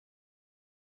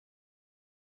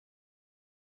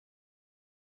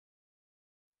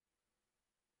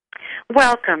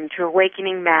Welcome to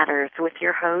Awakening Matters with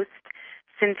your host,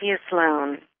 Cynthia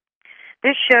Sloan.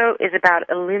 This show is about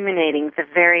illuminating the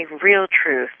very real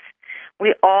truth.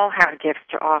 We all have gifts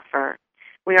to offer.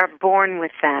 We are born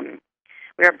with them.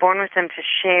 We are born with them to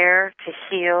share, to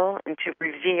heal, and to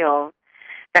reveal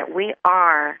that we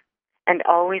are and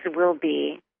always will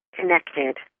be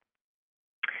connected.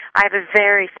 I have a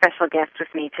very special guest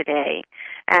with me today,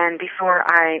 and before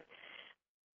I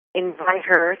invite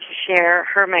her to share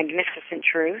her magnificent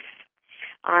truth,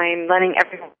 I'm letting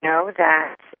everyone know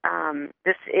that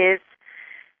this is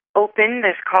open,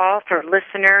 this call for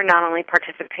listener, not only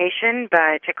participation,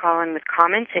 but to call in with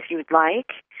comments if you would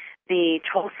like. The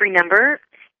toll-free number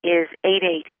is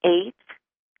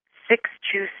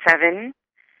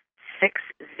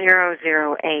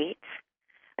 888-627-6008.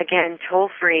 Again,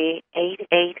 toll-free,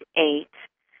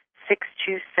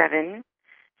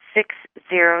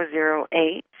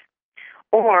 888-627-6008.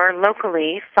 Or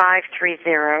locally,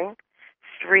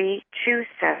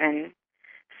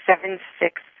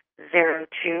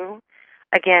 530-327-7602.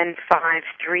 Again,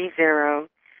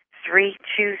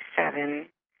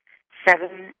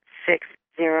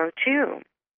 530-327-7602.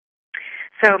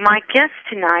 So my guest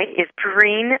tonight is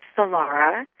Perrine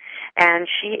Solara, and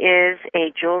she is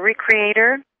a jewelry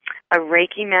creator, a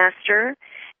Reiki master,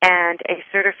 and a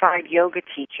certified yoga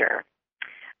teacher.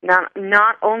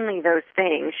 Not only those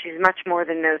things, she's much more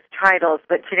than those titles,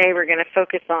 but today we're going to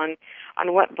focus on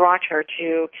what brought her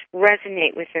to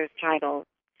resonate with those titles.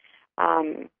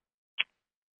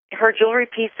 Her jewelry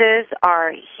pieces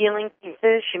are healing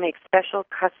pieces. She makes special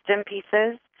custom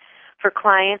pieces for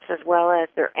clients as well as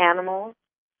their animal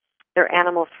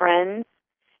friends.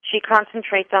 She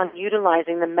concentrates on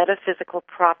utilizing the metaphysical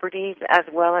properties as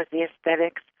well as the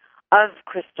aesthetics of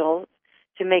crystals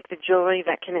to make the jewelry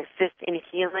that can assist in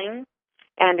healing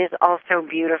and is also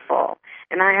beautiful.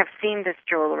 And I have seen this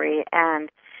jewelry, and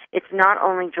it's not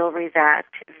only jewelry that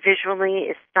visually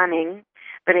is stunning,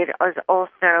 but it is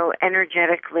also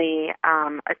energetically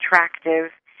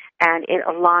attractive, and it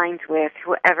aligns with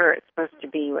whoever it's supposed to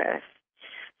be with.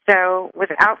 So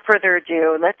without further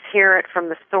ado, let's hear it from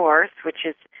the source, which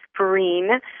is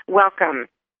Perrine. Welcome.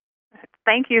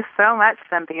 Thank you so much,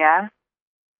 Cynthia.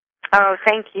 Oh,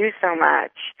 thank you so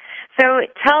much. So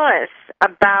tell us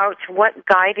about what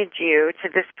guided you to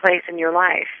this place in your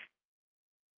life.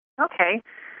 Okay.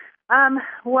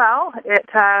 Well, it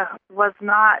was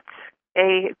not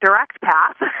a direct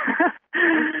path.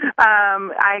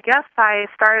 I guess I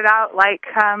started out like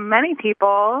many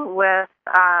people with,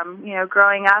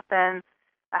 growing up in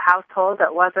a household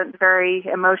that wasn't very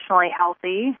emotionally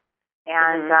healthy.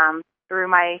 And through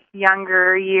my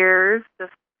younger years,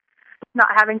 just not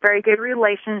having very good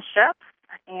relationships,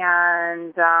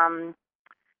 and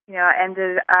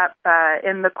ended up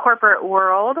in the corporate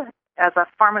world as a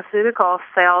pharmaceutical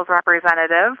sales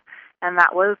representative, and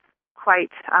that was quite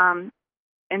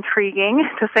intriguing,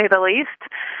 to say the least.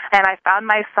 And I found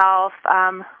myself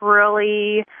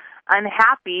really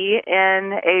unhappy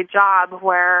in a job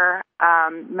where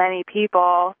many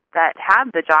people that had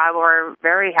the job were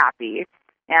very happy,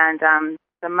 and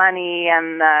the money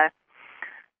and the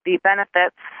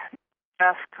benefits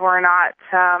just were not,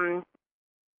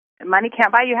 money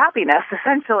can't buy you happiness,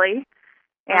 essentially.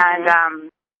 And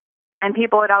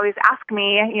people would always ask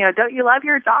me, don't you love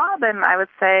your job? And I would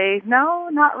say, no,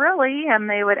 not really. And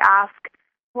they would ask,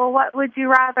 well, what would you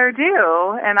rather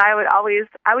do? And I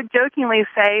would jokingly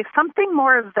say, something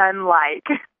more Zen-like.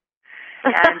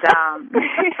 And,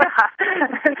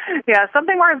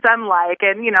 something more Zen-like.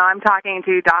 And, I'm talking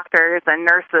to doctors and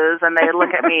nurses, and they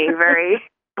look at me very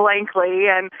blankly,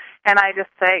 and I just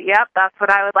say, yep, that's what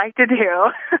I would like to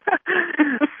do.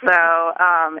 So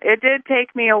it did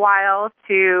take me a while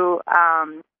to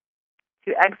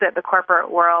exit the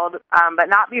corporate world, but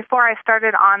not before I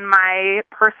started on my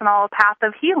personal path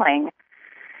of healing.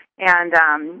 And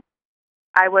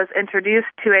I was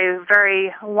introduced to a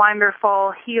very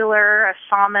wonderful healer, a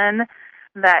shaman,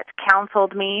 that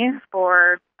counseled me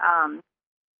for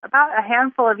about a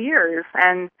handful of years.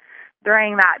 And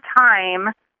during that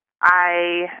time,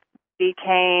 I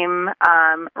became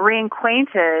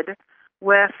reacquainted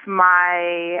with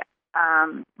my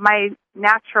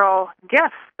natural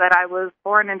gifts that I was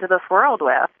born into this world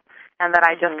with, and that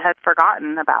I just had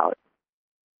forgotten about.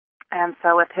 And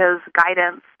so with his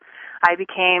guidance, I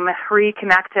became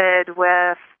reconnected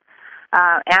with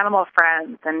animal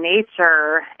friends and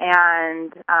nature,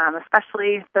 and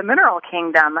especially the mineral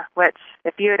kingdom, which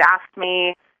if you had asked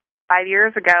me 5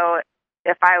 years ago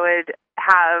if I would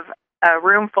have a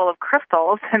room full of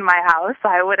crystals in my house,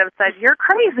 I would have said, you're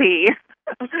crazy.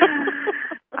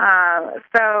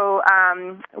 So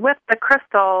with the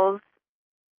crystals,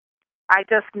 I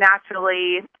just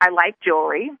naturally, I like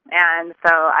jewelry, and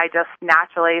so I just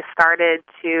naturally started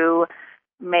to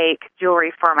make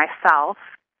jewelry for myself,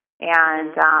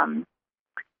 and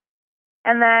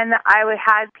and then I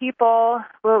had people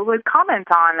would comment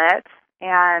on it,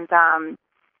 and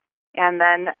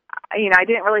then I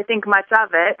didn't really think much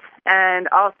of it, and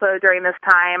also during this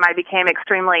time I became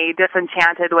extremely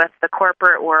disenchanted with the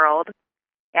corporate world,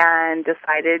 and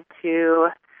decided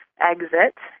to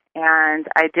exit. And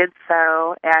I did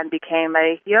so and became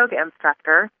a yoga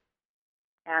instructor.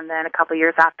 And then a couple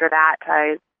years after that,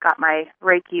 I got my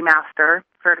Reiki Master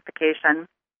certification.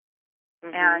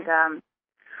 And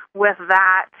with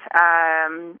that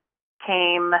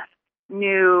came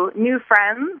new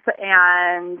friends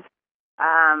and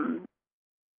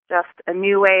just a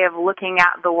new way of looking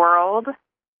at the world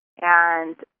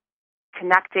and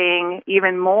connecting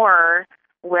even more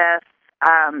with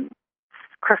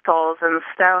crystals and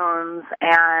stones,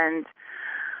 and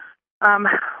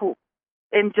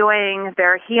enjoying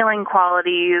their healing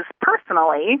qualities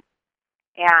personally.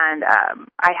 And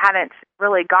I hadn't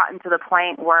really gotten to the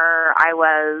point where I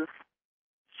was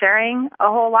sharing a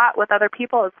whole lot with other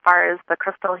people as far as the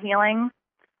crystal healing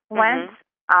went.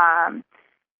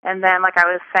 And then, like I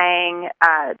was saying,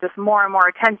 just more and more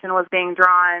attention was being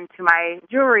drawn to my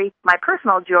jewelry, my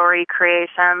personal jewelry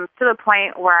creations, to the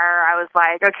point where I was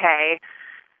like, okay,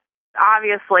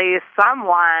 obviously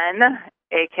someone,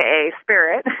 a.k.a.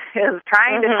 Spirit, is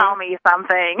trying to tell me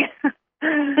something.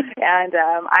 And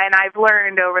I've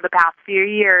learned over the past few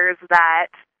years that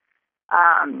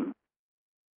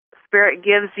Spirit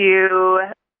gives you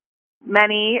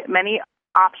many, many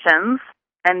options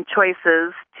and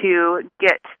choices to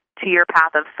get to your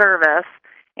path of service.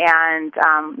 And,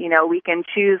 we can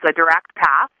choose a direct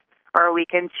path, or we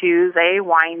can choose a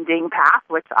winding path,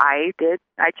 which I did.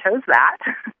 I chose that.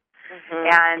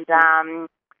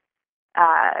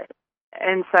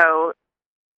 And so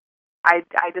I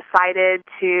decided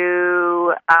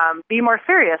to be more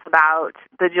serious about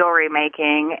the jewelry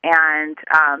making, and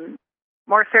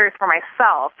more serious for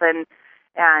myself. And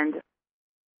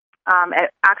it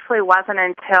actually wasn't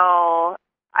until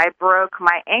I broke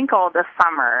my ankle this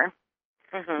summer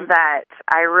that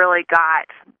I really got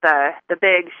the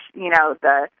big,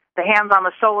 the hands on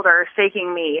the shoulder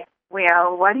shaking me.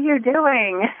 What are you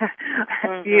doing?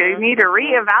 You need to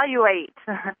reevaluate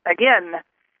again.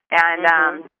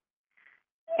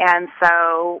 And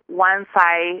so once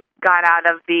I got out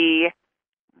of the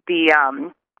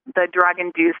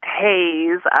drug-induced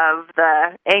haze of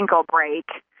the ankle break,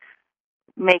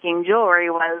 making jewelry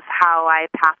was how I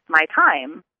passed my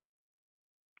time.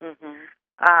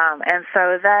 And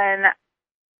so then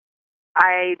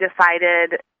I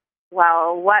decided,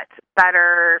 well, what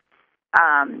better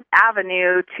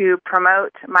avenue to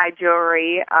promote my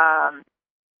jewelry,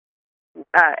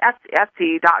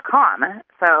 Etsy.com.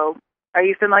 So are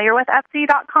you familiar with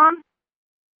Etsy.com,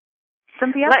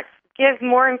 Cynthia? Let's give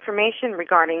more information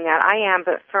regarding that. I am,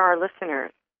 but for our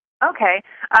listeners. Okay.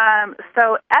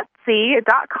 So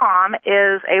Etsy.com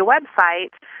is a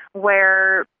website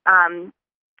where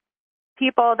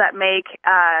people that make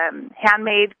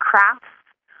handmade crafts,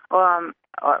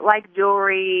 like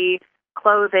jewelry,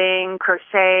 clothing,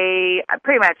 crochet,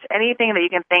 pretty much anything that you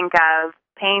can think of,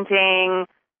 painting,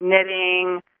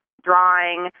 knitting,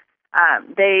 drawing,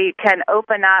 they can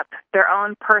open up their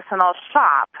own personal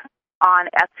shop on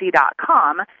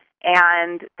Etsy.com,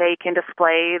 and they can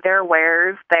display their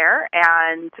wares there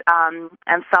and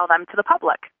sell them to the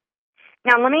public.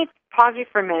 Now, let me pause you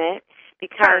for a minute,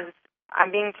 because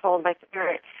I'm being told by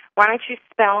Spirit, why don't you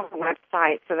spell the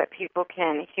website so that people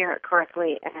can hear it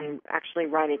correctly and actually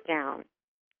write it down?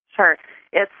 Sure.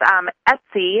 It's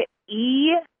Etsy,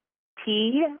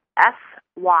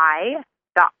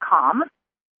 ETSY.com.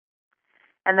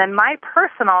 And then my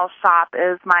personal shop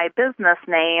is my business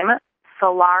name,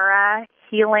 Solara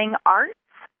Healing Arts,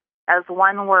 as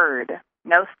one word,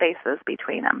 no spaces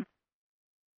between them.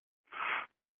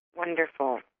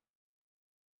 Wonderful.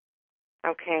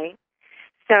 Okay.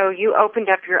 So you opened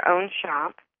up your own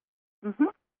shop,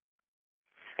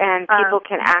 and people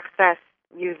can access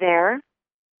you there?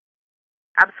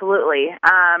 Absolutely.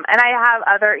 And I have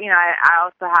other, I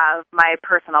also have my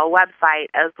personal website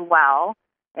as well,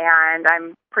 and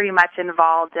I'm pretty much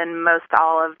involved in most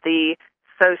all of the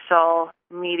social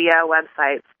media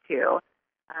websites too.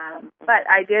 But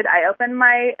I opened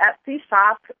my Etsy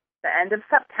shop the end of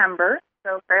September,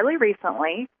 so fairly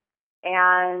recently.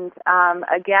 And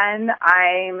again,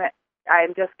 I'm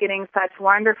just getting such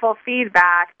wonderful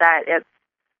feedback that it's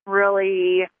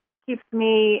really keeps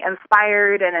me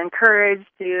inspired and encouraged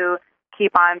to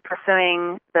keep on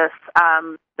pursuing this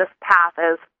path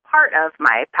as part of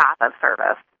my path of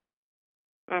service.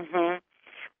 Mhm.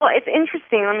 Well, it's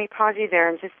interesting. Let me pause you there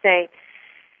and just say,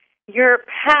 your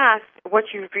past,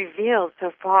 what you've revealed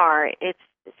so far, it's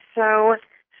so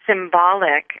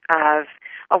symbolic of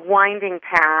a winding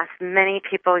path. Many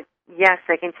people, yes,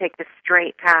 they can take the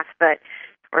straight path,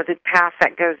 or the path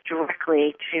that goes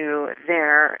directly to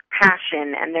their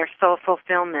passion and their soul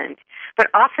fulfillment. But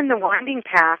often the winding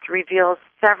path reveals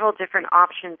several different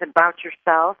options about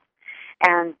yourself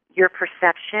and your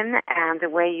perception and the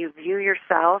way you view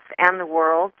yourself and the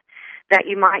world that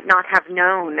you might not have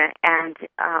known and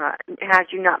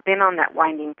had you not been on that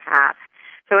winding path.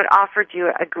 So it offered you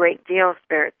a great deal,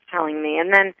 Spirit's telling me.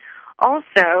 And then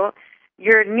also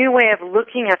your new way of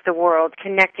looking at the world,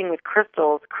 connecting with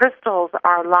crystals. Crystals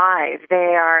are alive.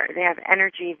 They have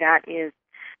energy that is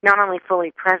not only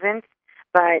fully present,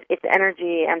 but it's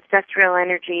energy, ancestral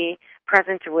energy,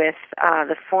 present with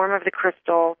the form of the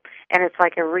crystal, and it's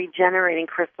like a regenerating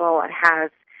crystal. It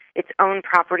has its own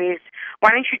properties.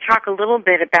 Why don't you talk a little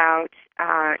bit about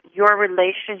your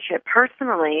relationship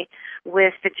personally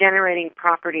with the generating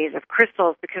properties of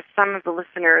crystals, because some of the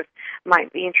listeners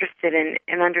might be interested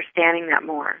in understanding that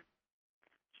more.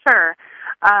 Sure.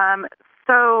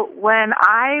 So when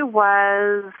I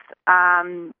was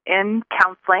in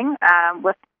counseling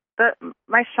with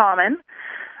my shaman,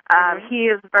 he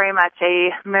is very much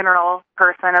a mineral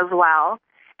person as well.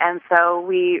 And so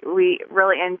we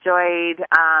really enjoyed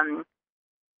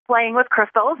playing with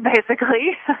crystals,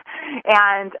 basically.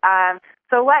 And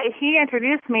so what he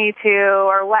introduced me to,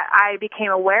 or what I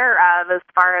became aware of as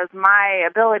far as my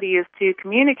abilities to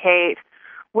communicate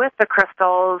with the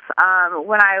crystals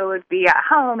when I would be at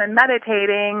home and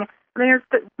meditating. There's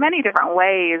many different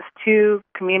ways to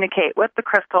communicate with the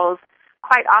crystals.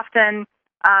 Quite often,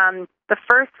 the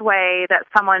first way that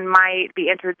someone might be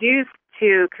introduced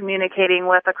to communicating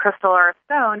with a crystal or a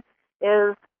stone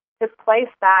is to place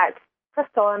that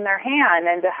crystal in their hand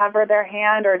and to hover their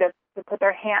hand, or to put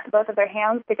both of their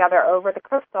hands together over the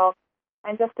crystal,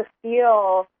 and just to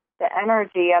feel the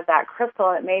energy of that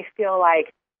crystal. It may feel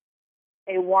like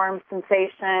a warm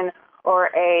sensation, or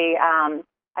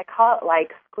I call it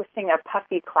like squishing a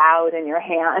puffy cloud in your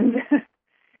hand.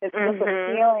 It's just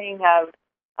a feeling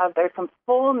of there's some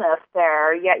fullness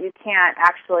there, yet you can't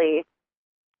actually,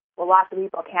 lots of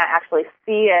people can't actually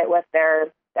see it with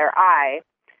their eye.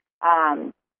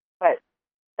 But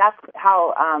that's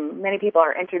how many people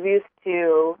are introduced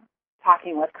to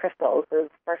talking with crystals, is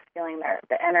first feeling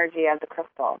the energy of the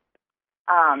crystal.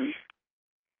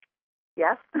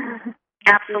 Yes?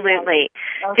 Absolutely.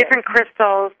 Okay. Different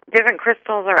crystals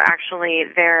are actually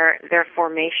their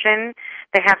formation.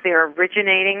 They have their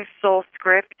originating soul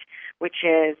script, which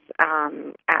is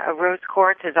a rose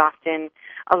quartz is often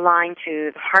aligned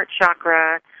to the heart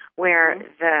chakra, where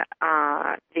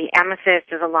the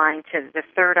amethyst is aligned to the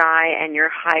third eye and your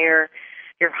higher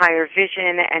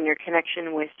vision and your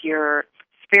connection with your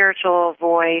spiritual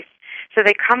voice. So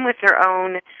they come with their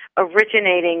own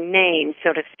originating names,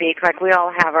 so to speak. Like we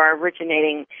all have our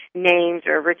originating names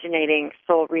or originating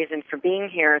soul reason for being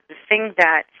here. The thing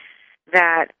that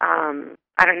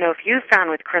I don't know if you found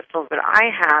with crystals, but I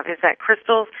have, is that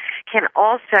crystals can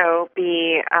also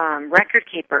be record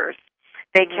keepers.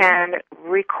 They can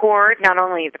record not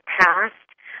only the past,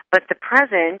 but the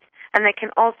present, and they can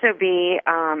also be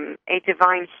a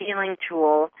divine healing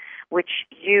tool, which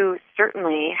you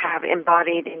certainly have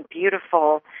embodied in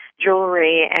beautiful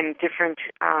jewelry and different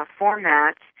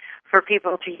formats for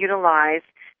people to utilize.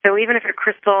 So even if a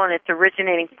crystal and its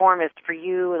originating form is for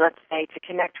you, let's say, to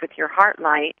connect with your heart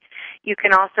light, you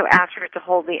can also ask for it to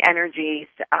hold the energies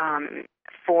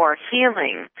for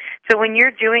healing. So when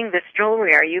you're doing this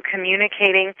jewelry, are you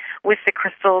communicating with the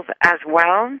crystals as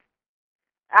well?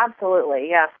 Absolutely,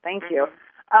 yes. Thank you.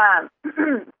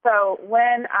 So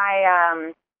when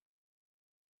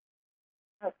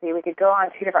let's see, we could go on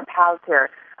two different paths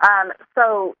here.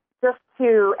 So just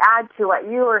to add to what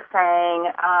you were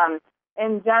saying,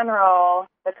 in general,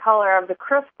 the color of the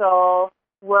crystal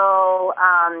will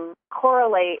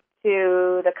correlate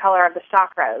to the color of the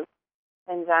chakras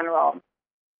in general.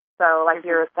 So like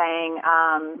you were saying,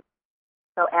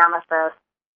 so amethyst,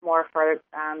 more for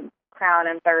crown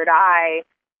and third eye,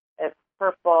 it's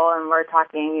purple, and we're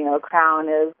talking, crown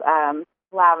is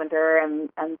lavender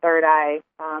and third eye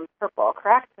purple,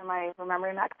 correct? Am I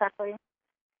remembering that correctly?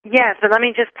 Yes, but let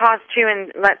me just pause too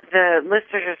and let the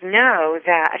listeners know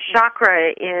that a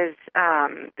chakra is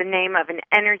the name of an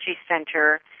energy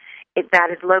center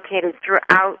that is located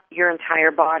throughout your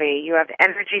entire body. You have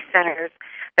energy centers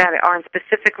that are in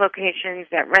specific locations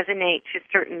that resonate to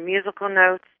certain musical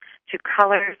notes, to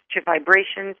colors, to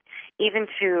vibrations, even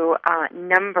to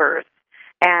numbers.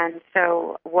 And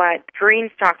so what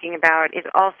Green's talking about is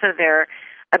also their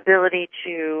ability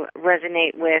to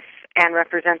resonate with and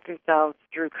represent themselves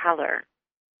through color.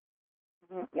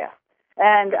 Yeah.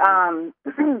 And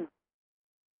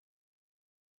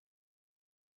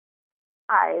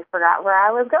I forgot where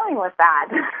I was going with that.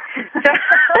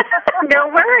 No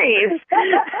worries.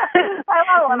 I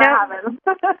love when that happens.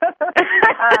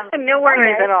 No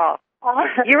worries at all.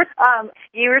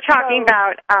 You were talking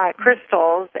about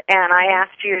crystals, and I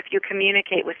asked you if you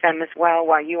communicate with them as well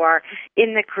while you are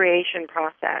in the creation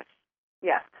process.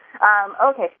 Yes.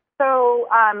 Okay. So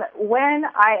when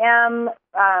I am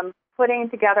putting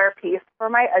together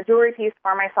a jewelry piece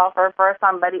for myself or for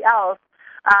somebody else,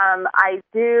 I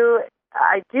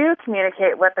do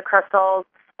communicate with the crystals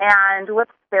and with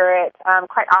spirit.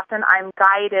 Quite often I'm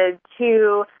guided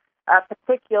to a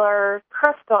particular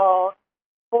crystal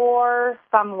for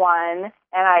someone,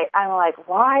 and I'm like,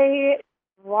 why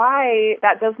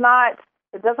that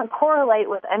doesn't correlate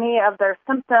with any of their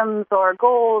symptoms or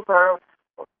goals, or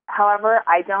however,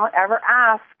 I don't ever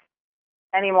ask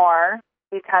anymore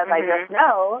because I just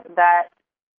know that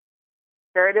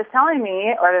Spirit is telling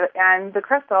me, and the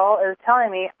crystal is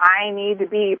telling me I need to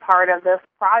be part of this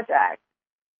project,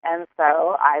 and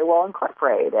so I will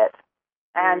incorporate it.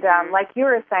 And like you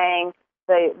were saying,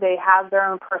 they have their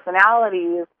own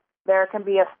personalities. There can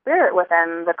be a spirit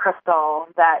within the crystal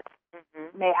that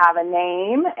may have a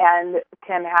name and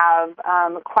can have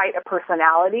quite a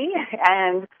personality.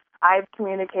 And I've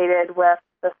communicated with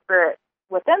the spirit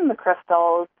within the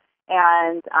crystals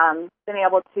and been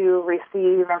able to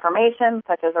receive information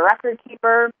such as a record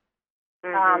keeper.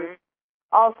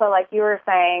 Also, like you were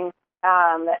saying,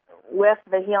 with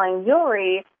the healing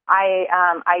jewelry,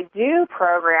 I do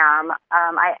program.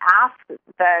 I ask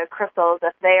the crystals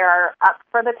if they are up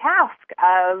for the task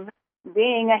of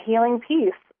being a healing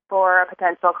piece for a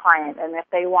potential client, and if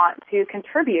they want to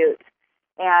contribute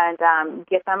and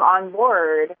get them on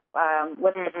board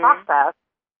with the process.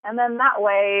 And then that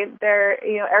way,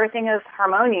 everything is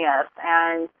harmonious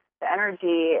and the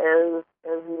energy is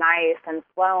nice and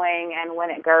flowing. And when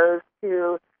it goes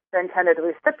to the intended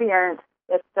recipient,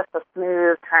 it's just a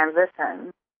smooth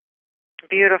transition.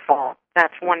 Beautiful.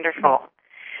 That's wonderful.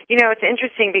 It's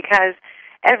interesting because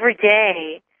every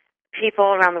day people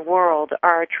around the world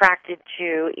are attracted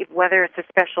to, whether it's a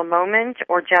special moment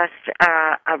or just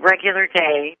a regular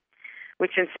day,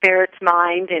 which in spirit's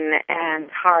mind and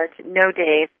heart, no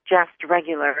day is just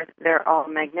regular. They're all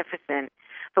magnificent.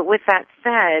 But with that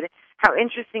said, how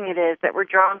interesting it is that we're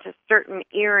drawn to certain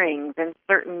earrings and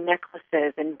certain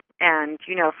necklaces and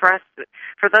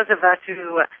for those of us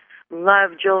who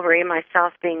love jewelry,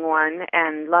 myself being one,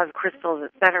 and love crystals,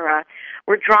 etc.,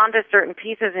 we're drawn to certain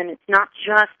pieces, and it's not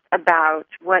just about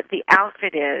what the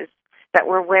outfit is that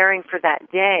we're wearing for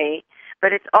that day,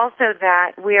 but it's also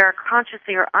that we are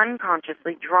consciously or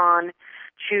unconsciously drawn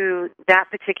to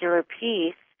that particular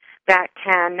piece that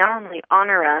can not only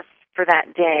honor us for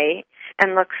that day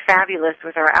and look fabulous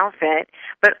with our outfit,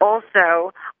 but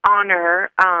also honor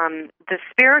the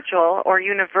spiritual or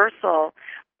universal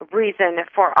reason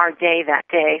for our day that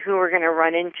day, who we're going to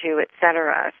run into,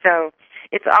 etc. So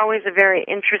it's always a very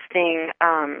interesting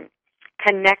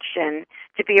connection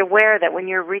to be aware that when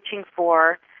you're reaching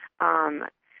for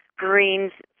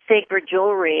Green's sacred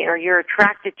jewelry or you're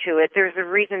attracted to it, there's a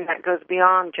reason that goes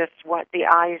beyond just what the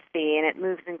eyes see, and it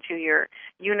moves into your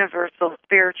universal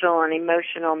spiritual and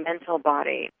emotional mental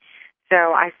body. So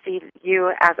I see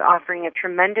you as offering a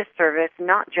tremendous service,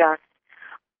 not just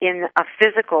in a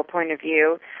physical point of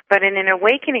view, but in an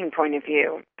awakening point of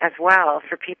view as well,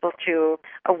 for people to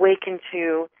awaken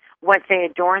to what they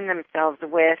adorn themselves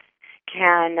with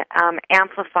can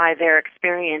amplify their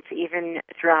experience even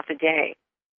throughout the day.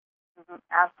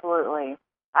 Absolutely.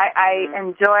 I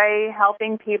enjoy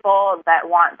helping people that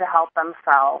want to help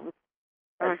themselves.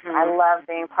 I love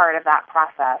being part of that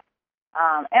process.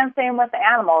 And same with the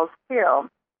animals, too.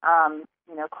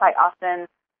 Quite often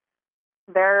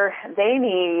they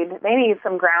need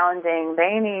some grounding.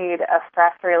 They need a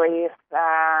stress release,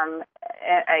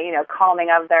 calming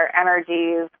of their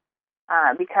energies,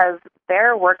 because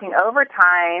they're working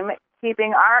overtime,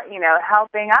 keeping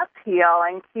helping us heal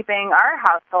and keeping our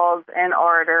households in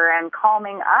order and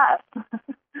calming us.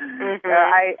 So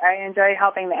I enjoy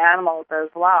helping the animals as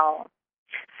well.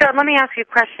 So let me ask you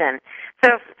a question.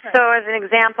 So as an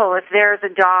example, if there's a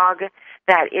dog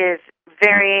that is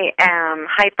very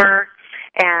hyper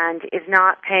and is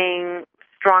not paying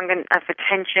strong enough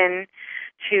attention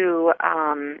to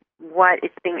what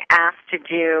it's being asked to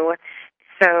do,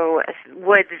 so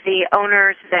would the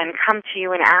owners then come to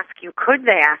you and ask you, could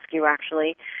they ask you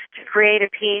actually, to create a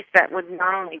piece that would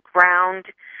not only ground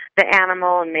the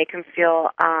animal and make him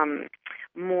feel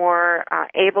more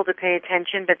able to pay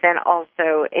attention, but then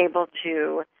also able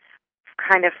to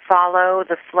kind of follow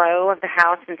the flow of the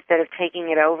house instead of taking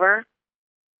it over?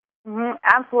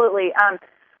 Absolutely.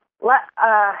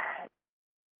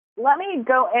 Let me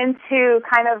go into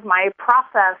kind of my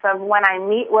process of when I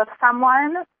meet with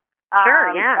someone.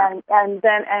 Sure, yeah. And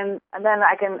then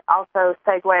I can also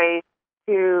segue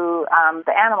to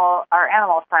our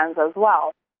animal friends as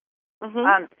well.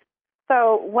 Mm-hmm.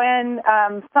 So when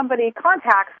somebody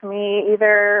contacts me,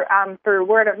 either through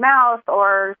word of mouth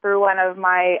or through one of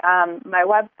my my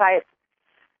websites,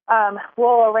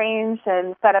 we'll arrange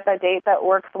and set up a date that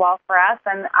works well for us.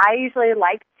 And I usually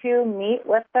like to meet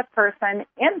with the person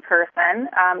in person,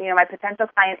 my potential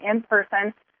client in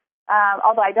person.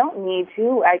 Although I don't need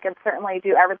to, I can certainly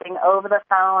do everything over the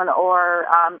phone or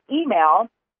email.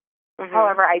 Mm-hmm.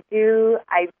 However, I do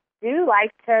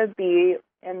like to be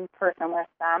in person with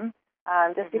them,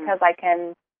 just because I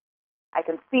can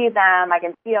see them, I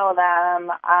can feel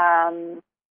them.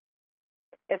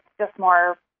 It's just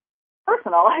more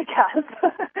personal, I guess.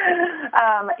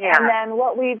 Yeah. And then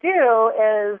what we do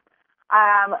is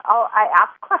I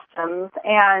ask questions,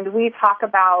 and we talk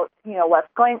about, what's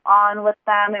going on with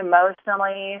them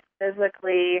emotionally,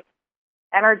 physically,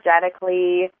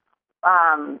 energetically,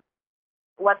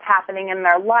 what's happening in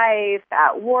their life,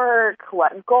 at work,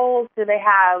 what goals do they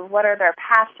have, what are their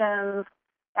passions,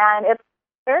 and it's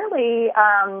fairly,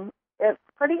 it's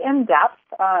pretty in-depth,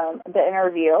 the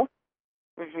interview.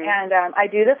 Mm-hmm. And I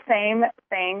do the same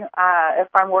thing if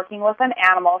I'm working with an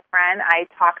animal friend. I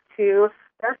talk to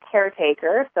their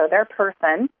caretaker, so their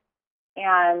person,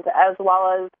 and as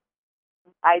well as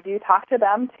I do talk to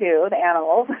them too, the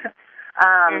animals.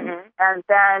 And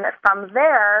then from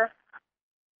there,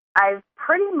 I've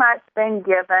pretty much been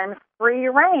given free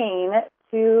rein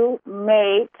to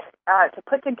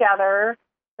put together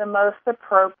the most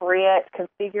appropriate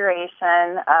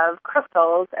configuration of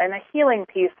crystals and a healing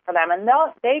piece for them. And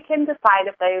they can decide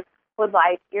if they would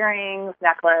like earrings,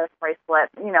 necklace, bracelet,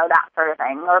 that sort of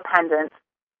thing, or pendant.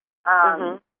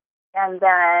 And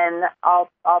then I'll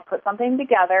put something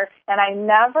together, and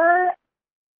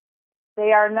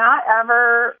they are not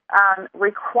ever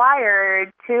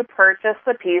required to purchase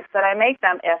the piece that I make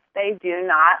them if they do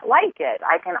not like it.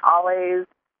 I can always,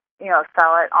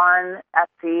 sell it on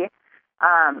Etsy.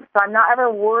 So I'm not ever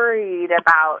worried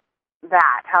about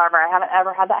that. However, I haven't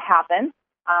ever had that happen.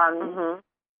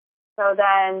 So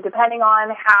then, depending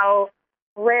on how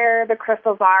rare the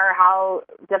crystals are, how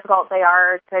difficult they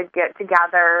are to get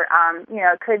together,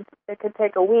 it could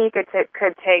take a week. It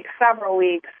could take several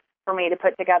weeks for me to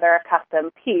put together a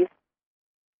custom piece,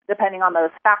 depending on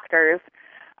those factors.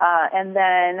 And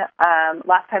then a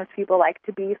lot of times people like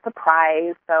to be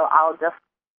surprised, so I'll just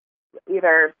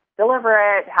either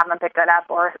deliver it, have them pick it up,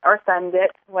 or send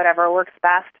it, whatever works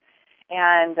best.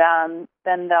 And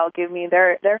then they'll give me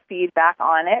their feedback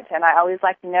on it. And I always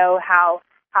like to know how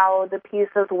the piece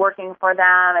is working for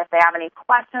them, if they have any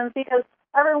questions, because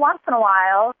every once in a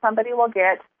while somebody will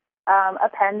get a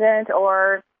pendant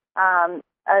or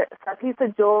a piece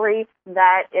of jewelry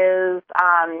that is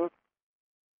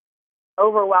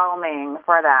overwhelming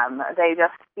for them. They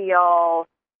just feel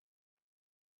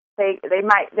they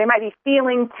might be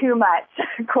feeling too much,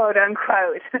 quote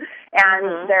unquote,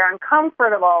 and they're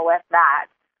uncomfortable with that.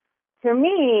 To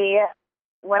me,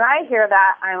 when I hear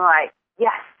that, I'm like,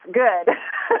 yes, good,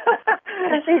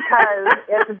 because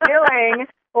it's doing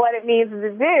what it needs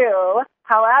to do.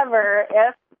 However,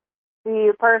 if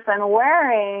the person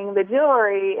wearing the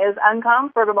jewelry is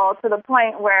uncomfortable to the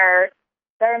point where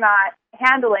they're not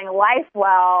handling life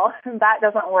well, that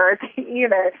doesn't work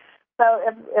either. So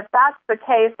if that's the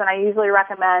case, then I usually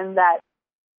recommend that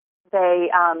they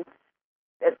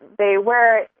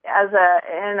wear it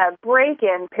in a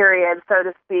break-in period, so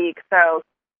to speak. So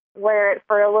wear it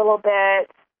for a little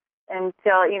bit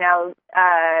until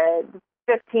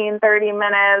 15, 30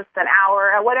 minutes, an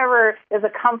hour, whatever is a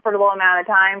comfortable amount of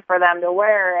time for them to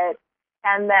wear it,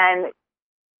 and then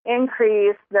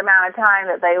increase the amount of time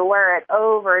that they wear it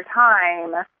over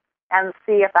time and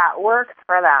see if that works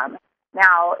for them.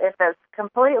 Now, if it's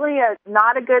completely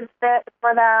not a good fit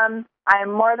for them, I'm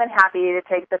more than happy to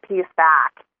take the piece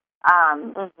back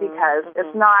because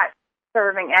it's not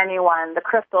serving anyone, the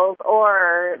crystals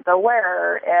or the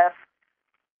wearer,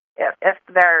 if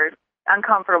they're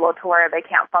uncomfortable to where they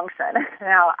can't function.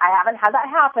 Now, I haven't had that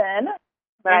happen,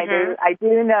 but I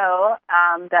do know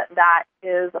that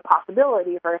is a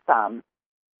possibility for some.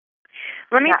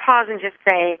 Let me pause and just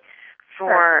say,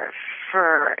 for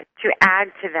to add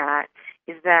to that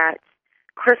is that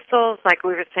crystals, like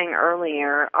we were saying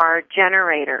earlier, are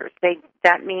generators.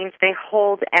 That means they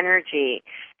hold energy.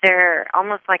 They're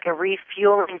almost like a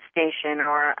refueling station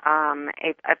or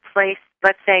a place,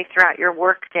 let's say throughout your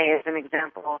work day as an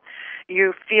example,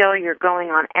 you feel you're going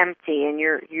on empty and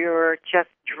you're just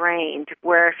drained,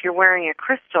 where if you're wearing a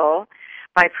crystal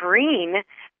by Perrine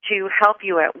to help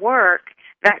you at work,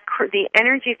 the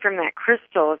energy from that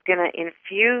crystal is going to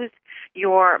infuse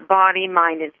your body,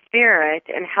 mind, and spirit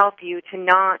and help you to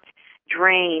not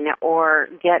drain or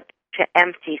get to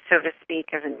empty, so to speak,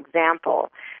 as an example.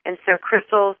 And so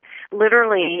crystals,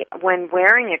 literally, when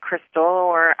wearing a crystal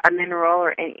or a mineral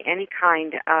or any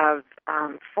kind of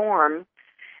form,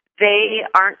 they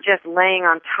aren't just laying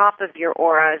on top of your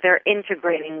aura, they're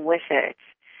integrating with it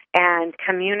and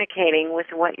communicating with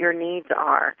what your needs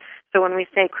are. So when we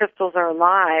say crystals are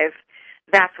alive,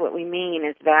 that's what we mean,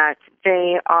 is that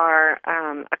they are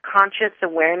a conscious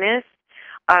awareness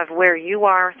of where you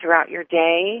are throughout your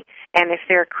day, and if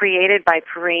they're created by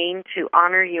Perrine to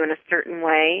honor you in a certain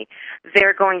way,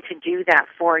 they're going to do that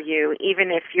for you,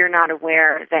 even if you're not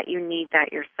aware that you need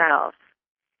that yourself,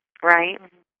 right?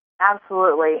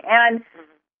 Absolutely. And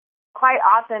quite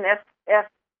often if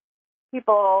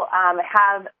people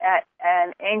have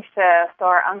an anxious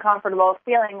or uncomfortable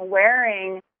feeling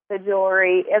wearing the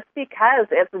jewelry, it's because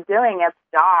it's doing its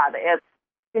job. It's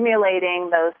stimulating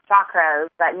those chakras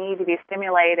that need to be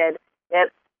stimulated.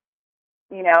 It's,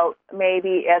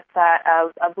 maybe it's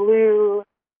a blue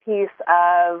piece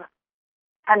of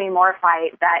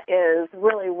hemimorphite that is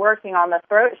really working on the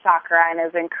throat chakra and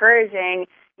is encouraging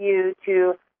you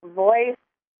to voice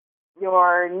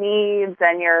your needs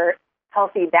and your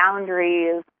healthy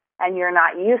boundaries, and you're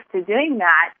not used to doing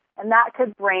that, and that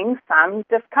could bring some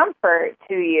discomfort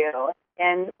to you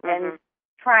in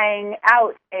trying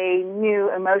out a new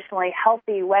emotionally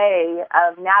healthy way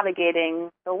of navigating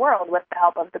the world with the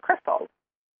help of the crystals.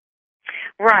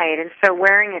 Right, and so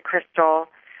wearing a crystal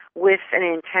with an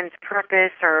intense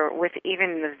purpose or with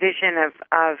even the vision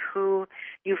of who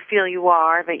you feel you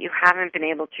are, but you haven't been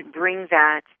able to bring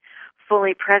that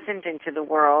fully present into the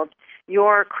world,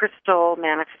 your crystal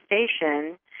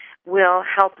manifestation will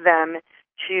help them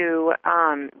to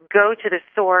go to the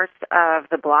source of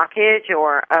the blockage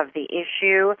or of the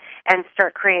issue and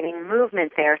start creating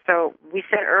movement there. So we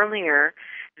said earlier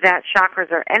that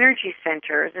chakras are energy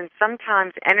centers, and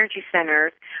sometimes energy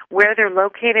centers, where they're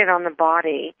located on the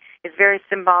body, is very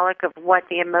symbolic of what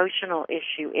the emotional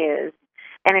issue is.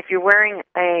 And if you're wearing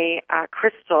a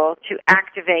crystal to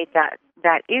activate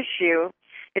that issue,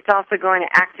 it's also going to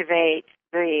activate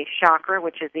the chakra,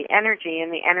 which is the energy,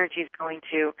 and the energy is going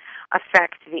to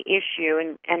affect the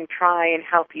issue and try and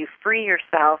help you free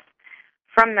yourself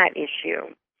from that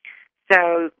issue.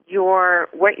 So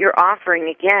what you're offering,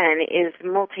 again, is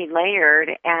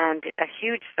multi-layered and a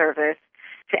huge service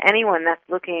to anyone that's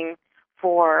looking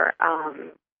for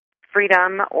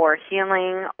freedom or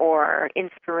healing or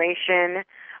inspiration.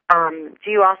 Do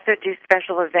you also do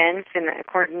special events and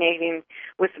coordinating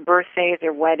with birthdays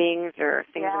or weddings or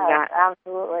things like that? Yes,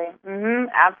 absolutely.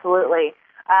 Absolutely.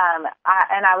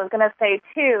 And I was going to say,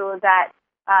 too, that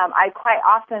I quite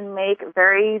often make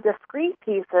very discreet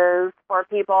pieces for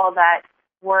people that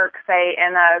work, say,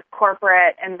 in a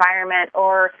corporate environment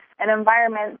or an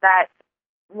environment that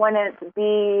wouldn't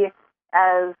be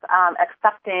as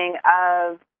accepting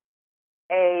of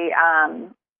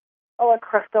a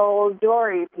crystal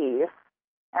jewelry piece.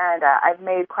 And I've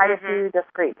made quite a few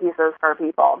discrete pieces for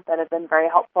people that have been very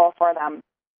helpful for them.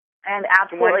 And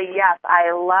absolutely, yes,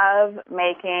 I love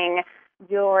making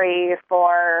jewelry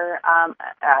for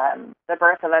the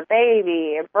birth of a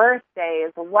baby,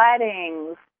 birthdays,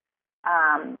 weddings,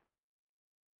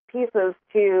 pieces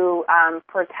to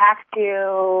protect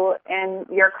you in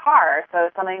your car. So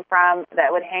something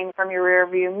that would hang from your rear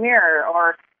view mirror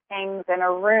or hangs in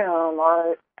a room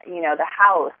or, the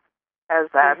house as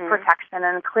protection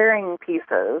and clearing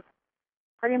pieces.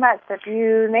 Pretty much, if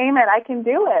you name it, I can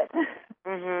do it.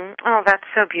 Oh, that's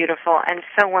so beautiful and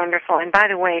so wonderful. And by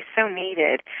the way, so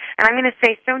needed. And I'm going to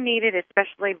say so needed,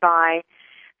 especially by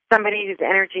somebody whose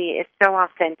energy is so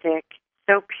authentic,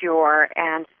 so pure,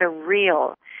 and so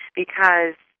real,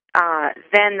 because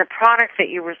then the product that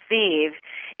you receive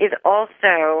is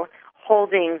also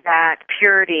holding that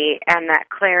purity and that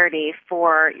clarity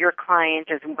for your client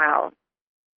as well.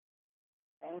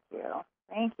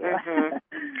 Thank you.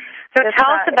 So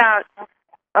tell us about...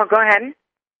 Oh, go ahead.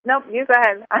 Nope, you go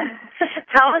ahead.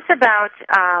 Tell us about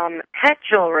pet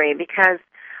jewelry, because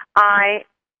I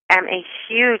am a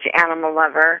huge animal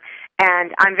lover,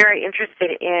 and I'm very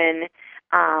interested in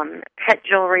pet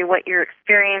jewelry, what your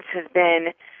experience has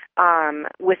been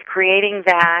with creating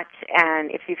that,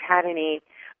 and if you've had any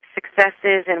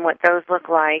successes and what those look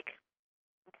like.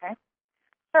 Okay.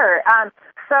 Sure.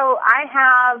 So I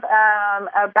have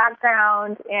a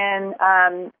background in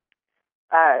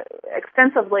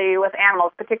extensively with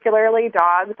animals, particularly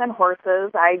dogs and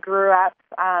horses. I grew up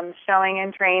showing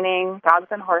and training dogs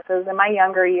and horses in my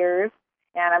younger years,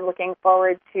 and I'm looking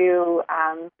forward to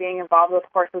being involved with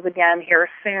horses again here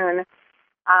soon.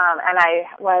 And I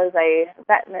was a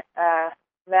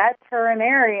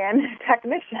veterinarian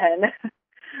technician.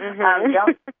 Mm-hmm.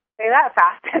 Don't say that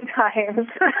fast at times.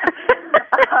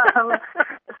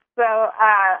 So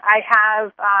I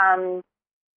have.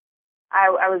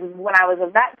 I was when I was a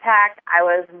vet tech, I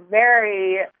was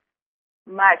very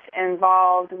much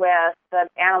involved with the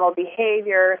animal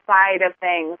behavior side of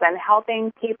things and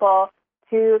helping people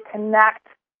to connect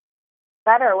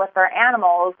better with their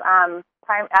animals.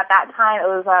 At that time, it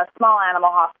was a small animal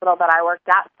hospital that I worked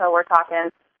at, so we're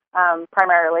talking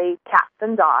primarily cats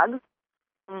and dogs.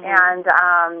 Mm-hmm.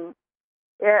 And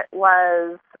it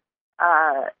was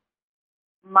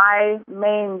my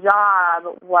main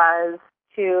job was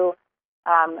to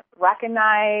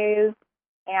recognize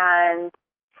and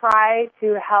try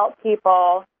to help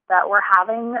people that were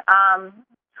having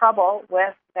trouble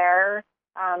with their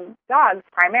dogs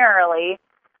primarily,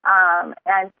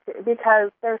 and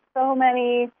because there's so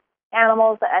many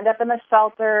animals that end up in the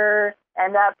shelter,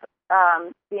 end up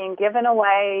being given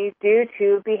away due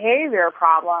to behavior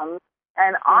problems.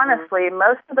 And honestly,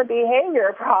 most of the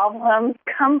behavior problems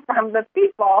come from the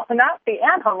people, not the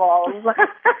animals.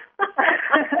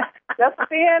 Just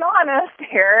being honest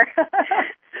here.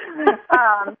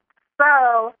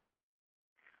 So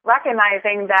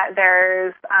recognizing that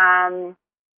there's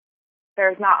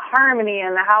not harmony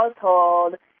in the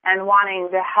household, and wanting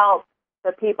to help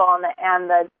the people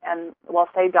and we'll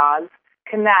say dogs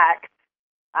connect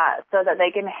so that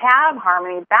they can have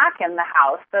harmony back in the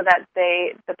house, so that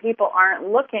the people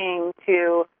aren't looking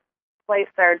to place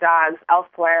their dogs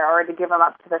elsewhere or to give them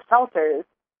up to the shelters.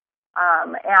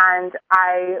 And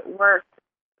I worked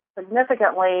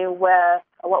significantly with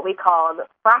what we called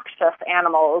fractious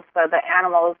animals, so the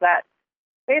animals that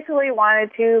basically wanted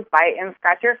to bite and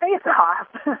scratch your face off.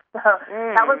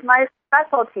 That was my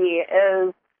specialty.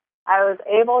 Is I was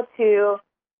able to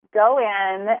go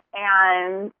in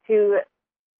and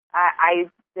I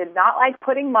did not like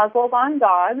putting muzzles on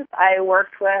dogs. I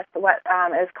worked with what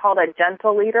is called a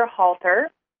gentle leader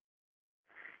halter.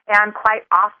 And quite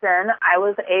often, I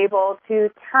was able to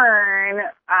turn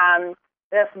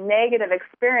this negative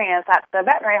experience at the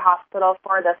veterinary hospital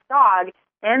for this dog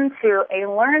into a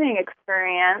learning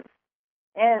experience.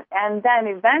 And then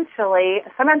eventually,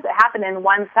 sometimes it happened in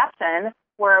one session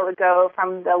where it would go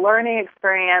from the learning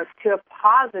experience to a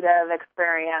positive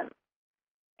experience.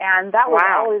 And that was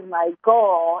always my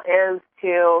goal, is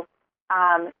to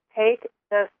take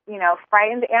this,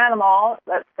 frightened animal.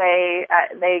 Let's say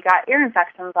they got ear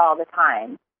infections all the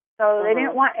time. So they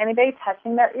didn't want anybody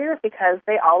touching their ears because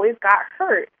they always got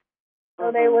hurt.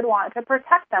 So they would want to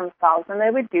protect themselves, and they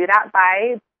would do that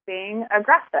by being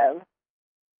aggressive.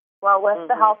 Well, with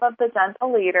the help of the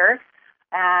gentle leader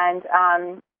and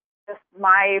just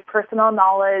my personal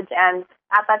knowledge, and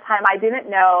at that time I didn't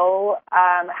know,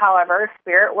 however,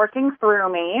 spirit working through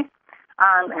me,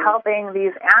 helping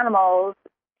these animals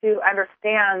to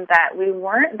understand that we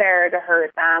weren't there to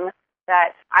hurt them,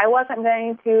 that I wasn't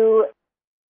going to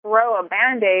throw a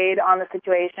Band-Aid on the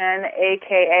situation,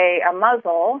 a.k.a. a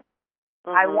muzzle.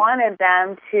 I wanted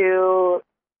them to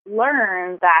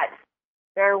learn that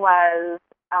there was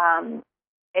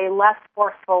a less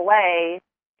forceful way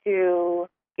to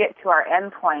get to our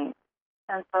end point.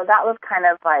 And so that was kind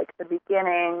of like the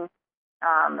beginning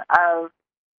of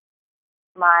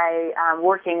my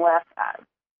working with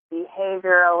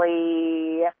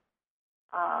behaviorally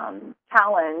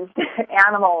challenged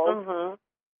animals.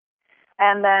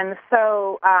 And then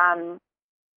so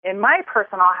in my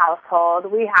personal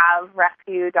household, we have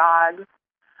rescue dogs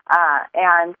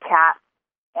and cats.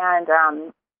 And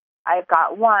I've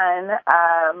got one,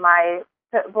 my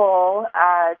pit bull,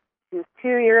 who's 2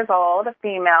 years old, a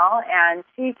female, and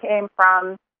she came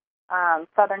from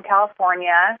Southern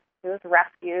California. She was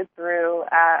rescued through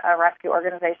a rescue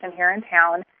organization here in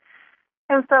town.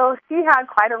 And so she had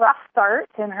quite a rough start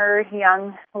in her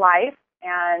young life,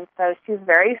 and so she's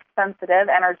very sensitive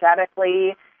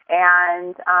energetically,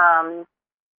 and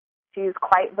she's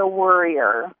quite the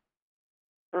worrier.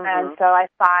 And so I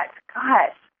thought,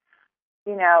 gosh,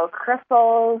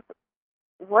 crystals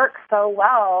work so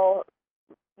well,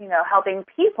 helping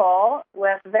people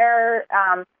with their,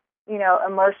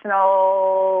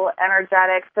 emotional,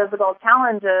 energetic, physical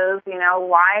challenges,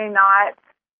 why not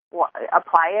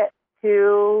apply it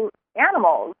to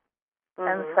animals? Mm-hmm.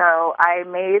 And so I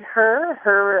made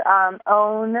her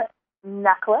own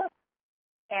necklace,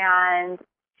 and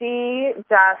she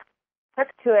just took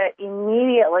to it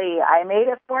immediately. I made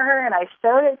it for her, and I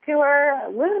showed it to her.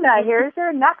 Luna, here's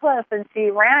your necklace. And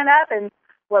she ran up and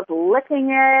was licking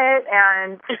it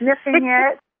and sniffing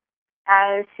it.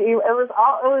 And it was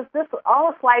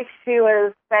almost like she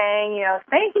was saying,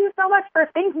 thank you so much for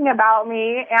thinking about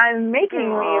me and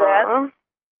making me this.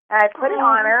 And I put it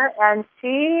on her, and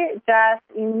she just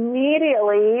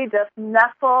immediately just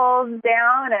nestled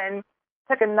down and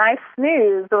took a nice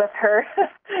snooze with her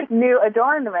new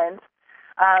adornment.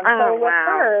 So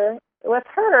with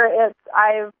her,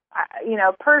 I've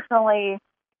personally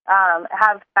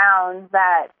have found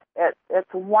that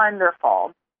it's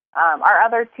wonderful. Our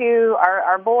other two,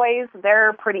 our boys,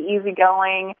 they're pretty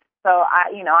easygoing. So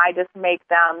I just make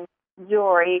them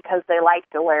jewelry because they like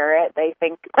to wear it. They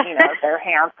think, they're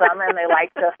handsome and they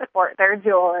like to sport their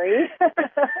jewelry,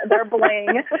 their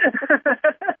bling.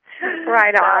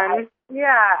 Right on.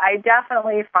 I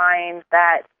definitely find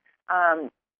that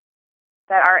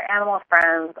that our animal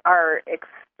friends are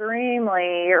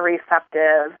extremely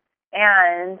receptive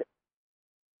and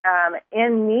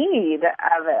in need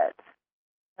of it.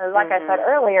 Like I said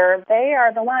earlier, they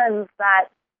are the ones that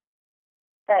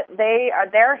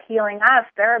they're healing us.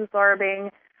 They're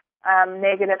absorbing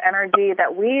negative energy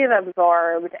that we've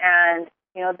absorbed, and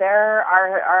they're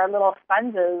our little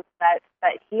sponges that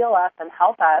heal us and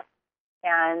help us.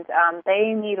 And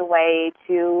they need a way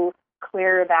to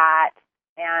clear that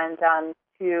and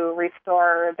to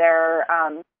restore their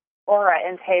aura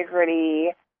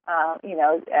integrity,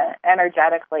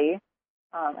 energetically.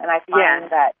 And I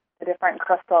find that the different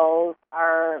crystals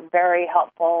are very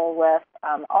helpful with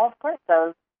all sorts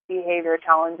of behavior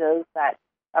challenges that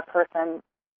a person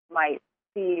might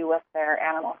see with their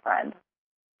animal friend.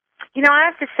 I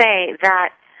have to say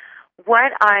that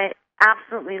what I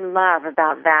absolutely love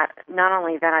about that, not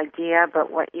only that idea,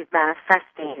 but what you've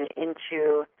manifested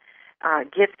into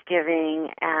gift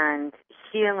giving and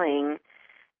healing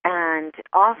and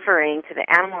offering to the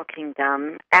animal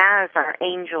kingdom as our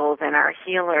angels and our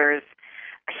healers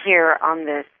here on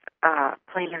this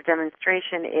plane of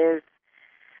demonstration is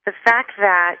the fact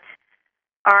that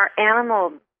our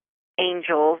animal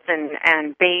angels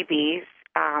and babies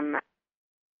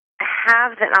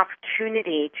have an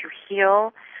opportunity to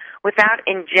heal without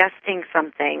ingesting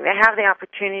something. They have the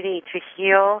opportunity to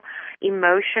heal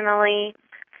emotionally,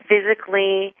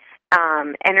 physically,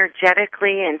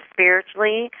 energetically, and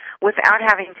spiritually without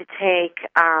having to take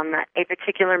a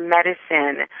particular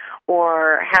medicine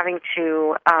or having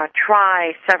to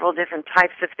try several different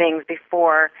types of things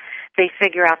before they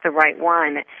figure out the right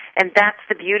one. And that's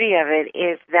the beauty of it,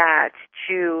 is that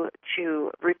to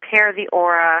repair the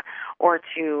aura or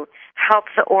to help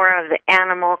the aura of the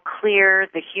animal clear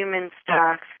the human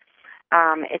stuff,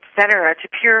 etc., to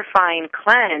purify and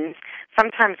cleanse,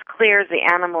 sometimes clears the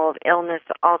animal of illness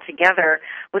altogether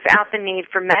without the need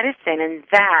for medicine, and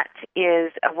that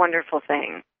is a wonderful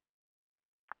thing.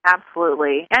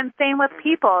 Absolutely. And same with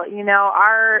people.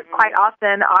 Quite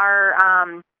often our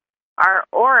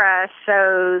aura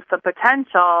shows the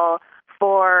potential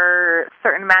for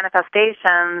certain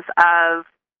manifestations of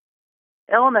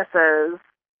illnesses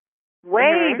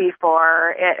way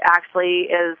before it actually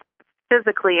is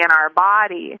physically in our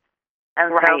body.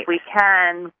 And so if we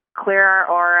can clear our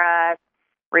aura,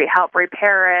 help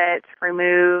repair it,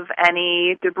 remove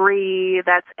any debris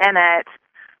that's in it,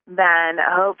 then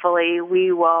hopefully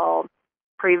we will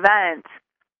prevent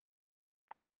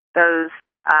those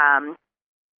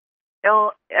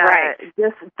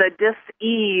the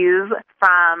dis-ease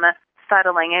from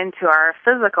settling into our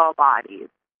physical bodies.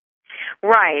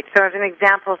 Right. So as an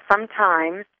example,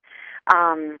 sometimes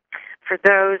for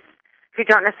those who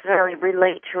don't necessarily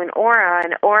relate to an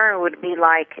aura would be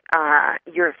like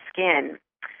your skin.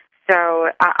 So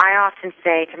I often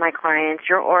say to my clients,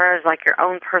 your aura is like your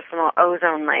own personal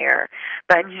ozone layer.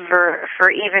 But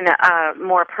for even a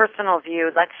more personal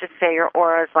view, let's just say your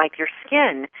aura is like your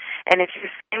skin. And if your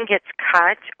skin gets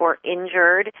cut or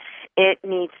injured, it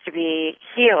needs to be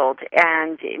healed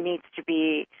and it needs to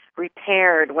be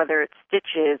repaired, whether it's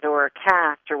stitches or a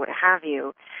cast or what have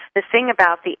you. The thing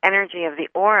about the energy of the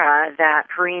aura that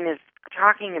Corrine is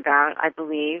talking about, I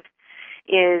believe,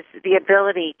 is the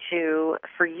ability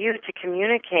for you to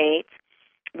communicate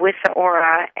with the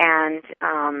aura and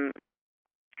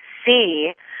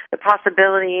see the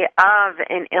possibility of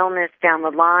an illness down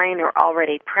the line or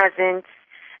already present,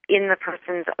 in the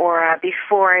person's aura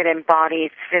before it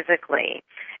embodies physically.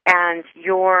 And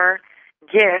your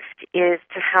gift is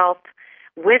to help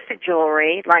with the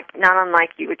jewelry, like not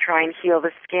unlike you would try and heal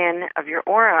the skin of your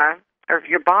aura or of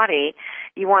your body.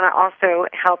 You want to also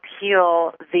help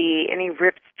heal any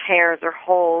rips, tears, or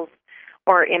holes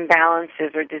or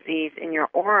imbalances or disease in your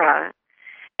aura.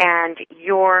 And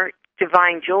your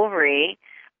divine jewelry,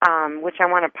 which I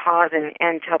want to pause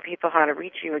and tell people how to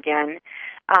reach you again,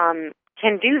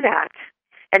 can do that.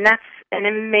 And that's an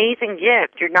amazing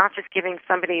gift. You're not just giving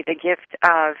somebody the gift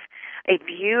of a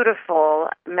beautiful,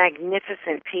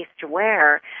 magnificent piece to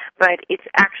wear, but it's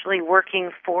actually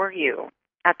working for you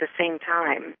at the same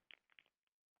time.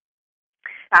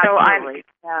 Absolutely.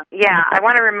 So I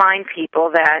want to remind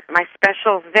people that my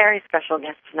very special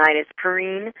guest tonight is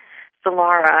Perrine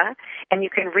Solara, and you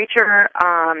can reach her.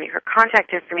 Her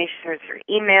contact information or her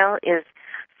email is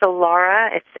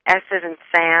Solara. It's S as in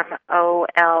Sam,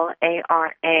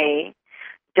 OLARA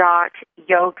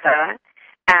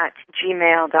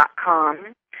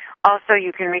 .yoga@gmail.com. Also,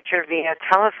 you can reach her via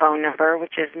telephone number,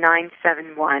 which is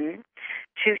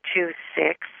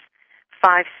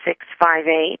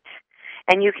 971-226-5658.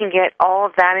 And you can get all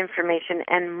of that information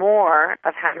and more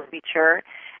of how to reach her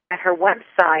at her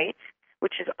website,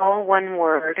 which is all one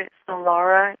word,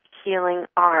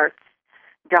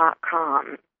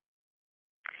 solarahealingarts.com.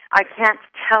 I can't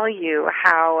tell you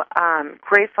how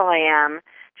grateful I am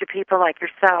to people like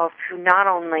yourself who not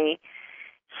only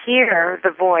hear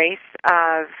the voice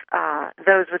of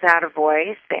those without a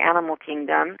voice, the animal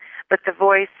kingdom, but the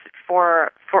voice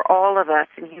for all of us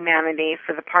in humanity,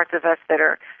 for the parts of us that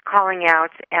are calling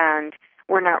out and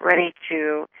we're not ready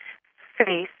to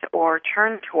face or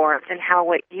turn towards, and how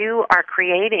what you are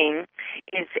creating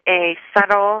is a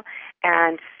subtle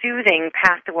and soothing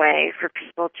pathway for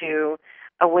people to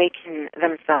awaken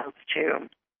themselves to.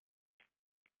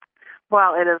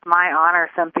 Well, it is my honor,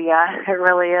 Cynthia. It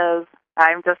really is.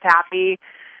 I'm just happy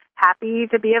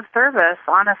to be of service,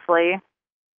 honestly.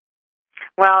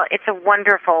 Well, it's a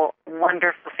wonderful,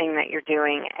 wonderful thing that you're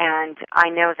doing, and I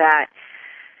know that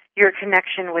your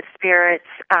connection with spirits,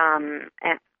 and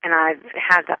I've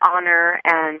had the honor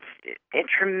and a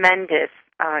tremendous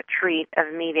treat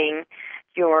of meeting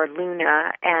your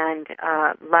Luna and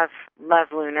love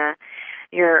Luna,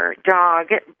 your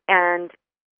dog, and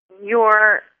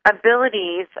your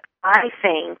abilities, I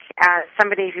think, as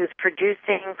somebody who's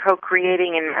producing,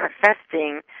 co-creating, and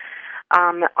manifesting,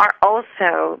 are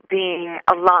also being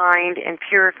aligned and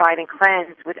purified and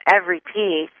cleansed with every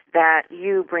piece that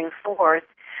you bring forth.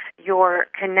 Your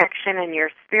connection and your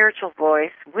spiritual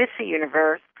voice with the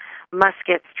universe must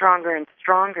get stronger and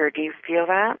stronger. Do you feel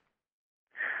that?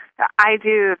 I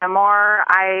do. The more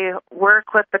I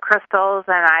work with the crystals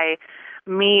and I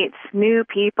meet new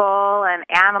people and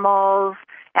animals,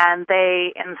 and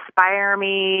they inspire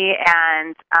me,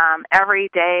 and every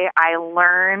day I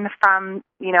learn from,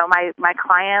 my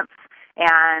clients,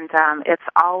 and it's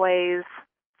always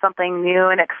something new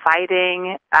and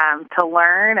exciting to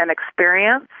learn and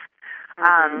experience.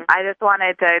 I just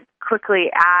wanted to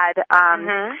quickly add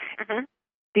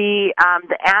the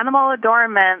animal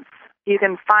adornments, you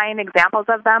can find examples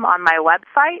of them on my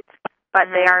website, but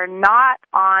they are not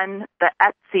on the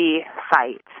Etsy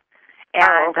site.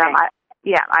 And I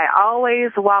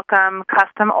always welcome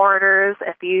custom orders.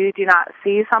 If you do not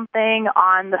see something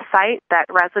on the site that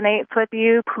resonates with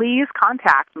you, please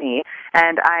contact me.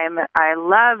 And I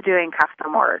love doing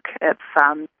custom work.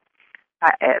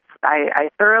 I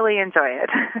thoroughly enjoy it.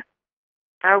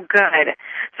 Oh, good.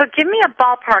 So give me a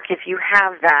ballpark if you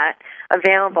have that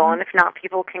available, and if not,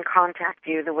 people can contact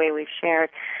you the way we've shared.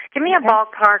 Give me a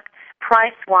ballpark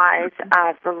price-wise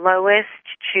of the lowest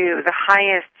to the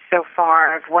highest so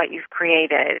far of what you've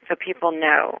created so people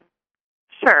know.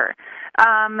 Sure.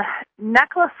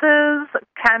 Necklaces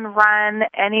can run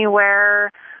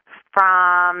anywhere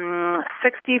from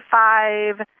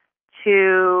 $65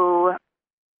 to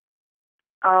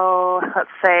let's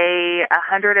say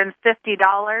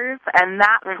 $150, and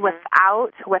that's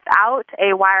without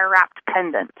a wire-wrapped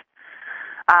pendant.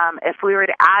 If we were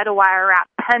to add a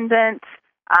wire-wrapped pendant,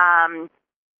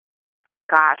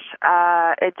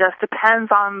 it just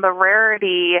depends on the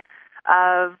rarity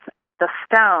of the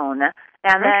stone.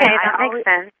 And then that makes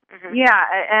sense. Mm-hmm. Yeah,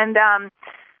 and on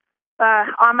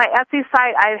my Etsy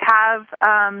site, I have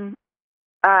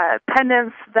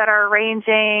pendants that are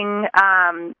ranging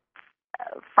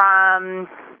from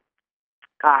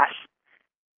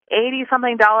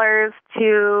 $80-something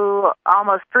to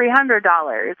almost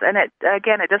 $300, and it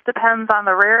just depends on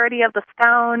the rarity of the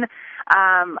stone.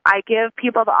 I give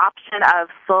people the option of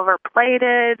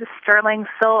silver-plated, sterling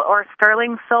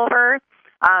silver,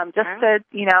 just to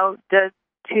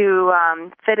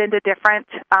fit into different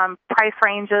price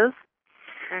ranges.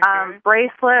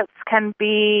 Bracelets can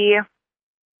be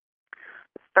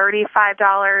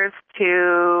 $35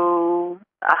 to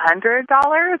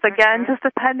 $100, again, just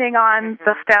depending on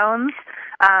the stones.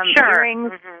 Sure.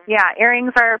 Earrings,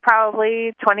 earrings are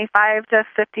probably $25 to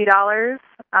 $50.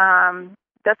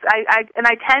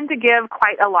 I tend to give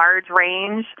quite a large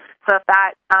range, so if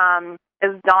that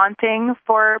is daunting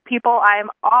for people, I'm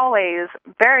always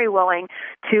very willing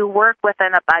to work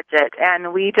within a budget,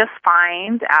 and we just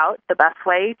find out the best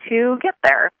way to get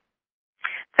there.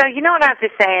 So you know what I have to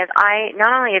say is I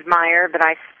not only admire, but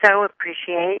I so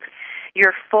appreciate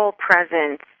your full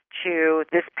presence to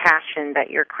this passion that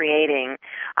you're creating.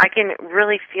 I can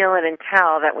really feel it and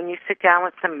tell that when you sit down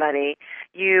with somebody,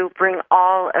 you bring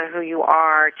all of who you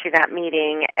are to that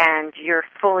meeting, and you're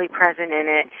fully present in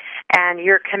it, and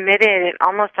you're committed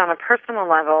almost on a personal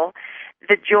level,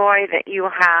 the joy that you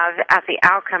have at the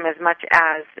outcome as much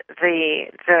as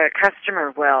the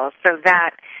customer will. So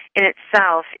that in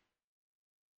itself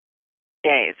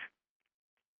days.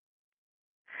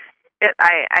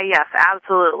 Yes,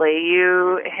 absolutely.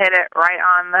 You hit it right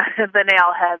on the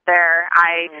nail head there.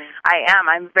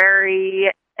 I'm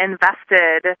very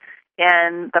invested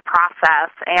in the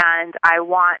process, and I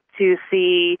want to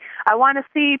see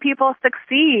people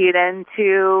succeed and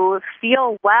to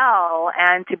feel well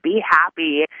and to be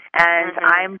happy. And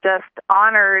I'm just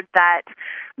honored that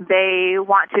they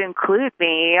want to include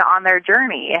me on their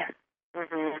journey.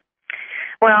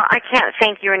 Well, I can't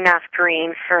thank you enough,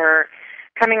 Corrine, for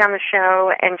coming on the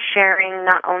show and sharing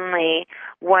not only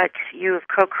what you've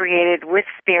co-created with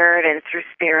Spirit and through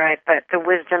Spirit, but the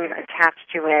wisdom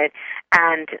attached to it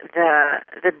and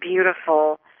the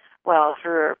beautiful, well,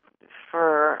 for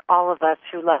all of us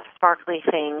who love sparkly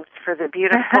things, for the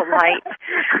beautiful light,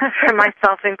 for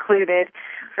myself included,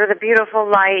 for the beautiful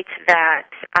light that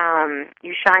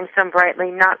you shine so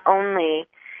brightly, not only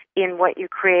in what you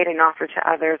create and offer to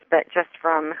others, but just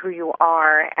from who you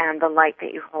are and the light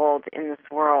that you hold in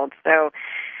this world. So,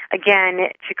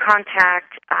 again, to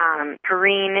contact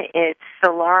Corrine, it's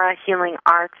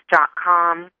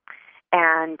solarahealingarts.com,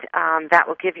 and that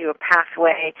will give you a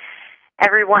pathway.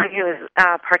 Everyone who is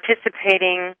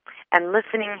participating and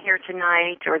listening here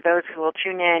tonight, or those who will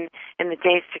tune in the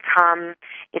days to come,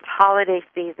 it's holiday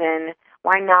season.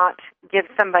 Why not give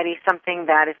somebody something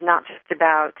that is not just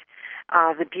about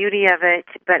the beauty of it,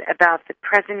 but about the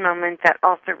present moment that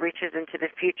also reaches into the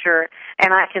future.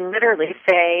 And I can literally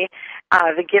say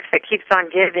the gift that keeps on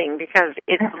giving, because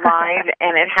it's live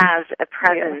and it has a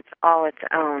presence all its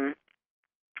own.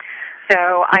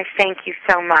 So I thank you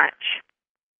so much.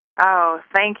 Oh,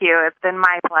 thank you. It's been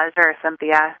my pleasure,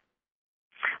 Cynthia.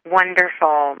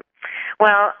 Wonderful.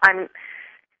 Well, I'm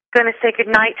going to say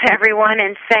goodnight to everyone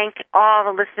and thank all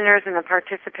the listeners and the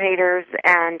participators,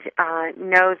 and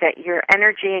know that your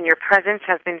energy and your presence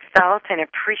has been felt and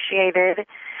appreciated.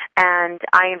 And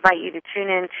I invite you to tune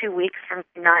in 2 weeks from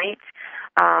tonight,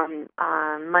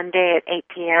 Monday at 8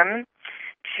 p.m.,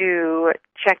 to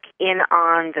check in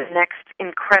on the next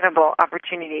incredible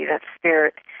opportunity that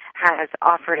Spirit has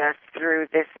offered us through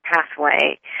this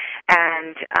pathway.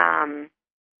 And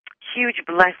huge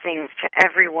blessings to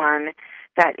everyone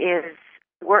that is,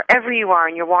 wherever you are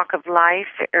in your walk of life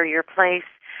or your place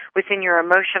within your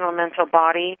emotional, mental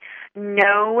body,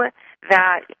 know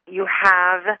that you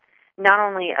have not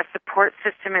only a support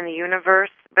system in the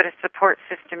universe, but a support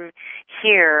system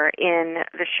here in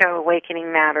the show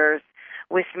Awakening Matters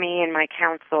with me and my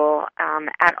counsel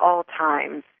at all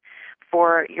times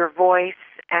for your voice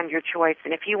and your choice.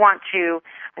 And if you want to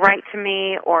write to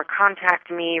me or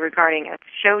contact me regarding a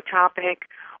show topic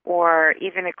or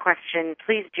even a question,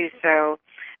 please do so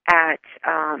at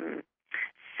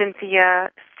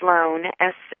Cynthia Sloan,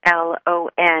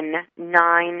 SLON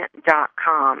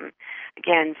 9.com.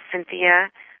 Again,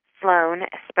 Cynthia Sloan,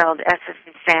 spelled S as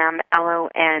in Sam,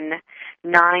 LON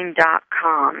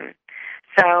 9.com.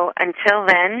 So until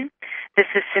then, this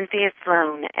is Cynthia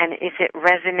Sloan, and if it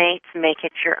resonates, make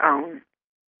it your own.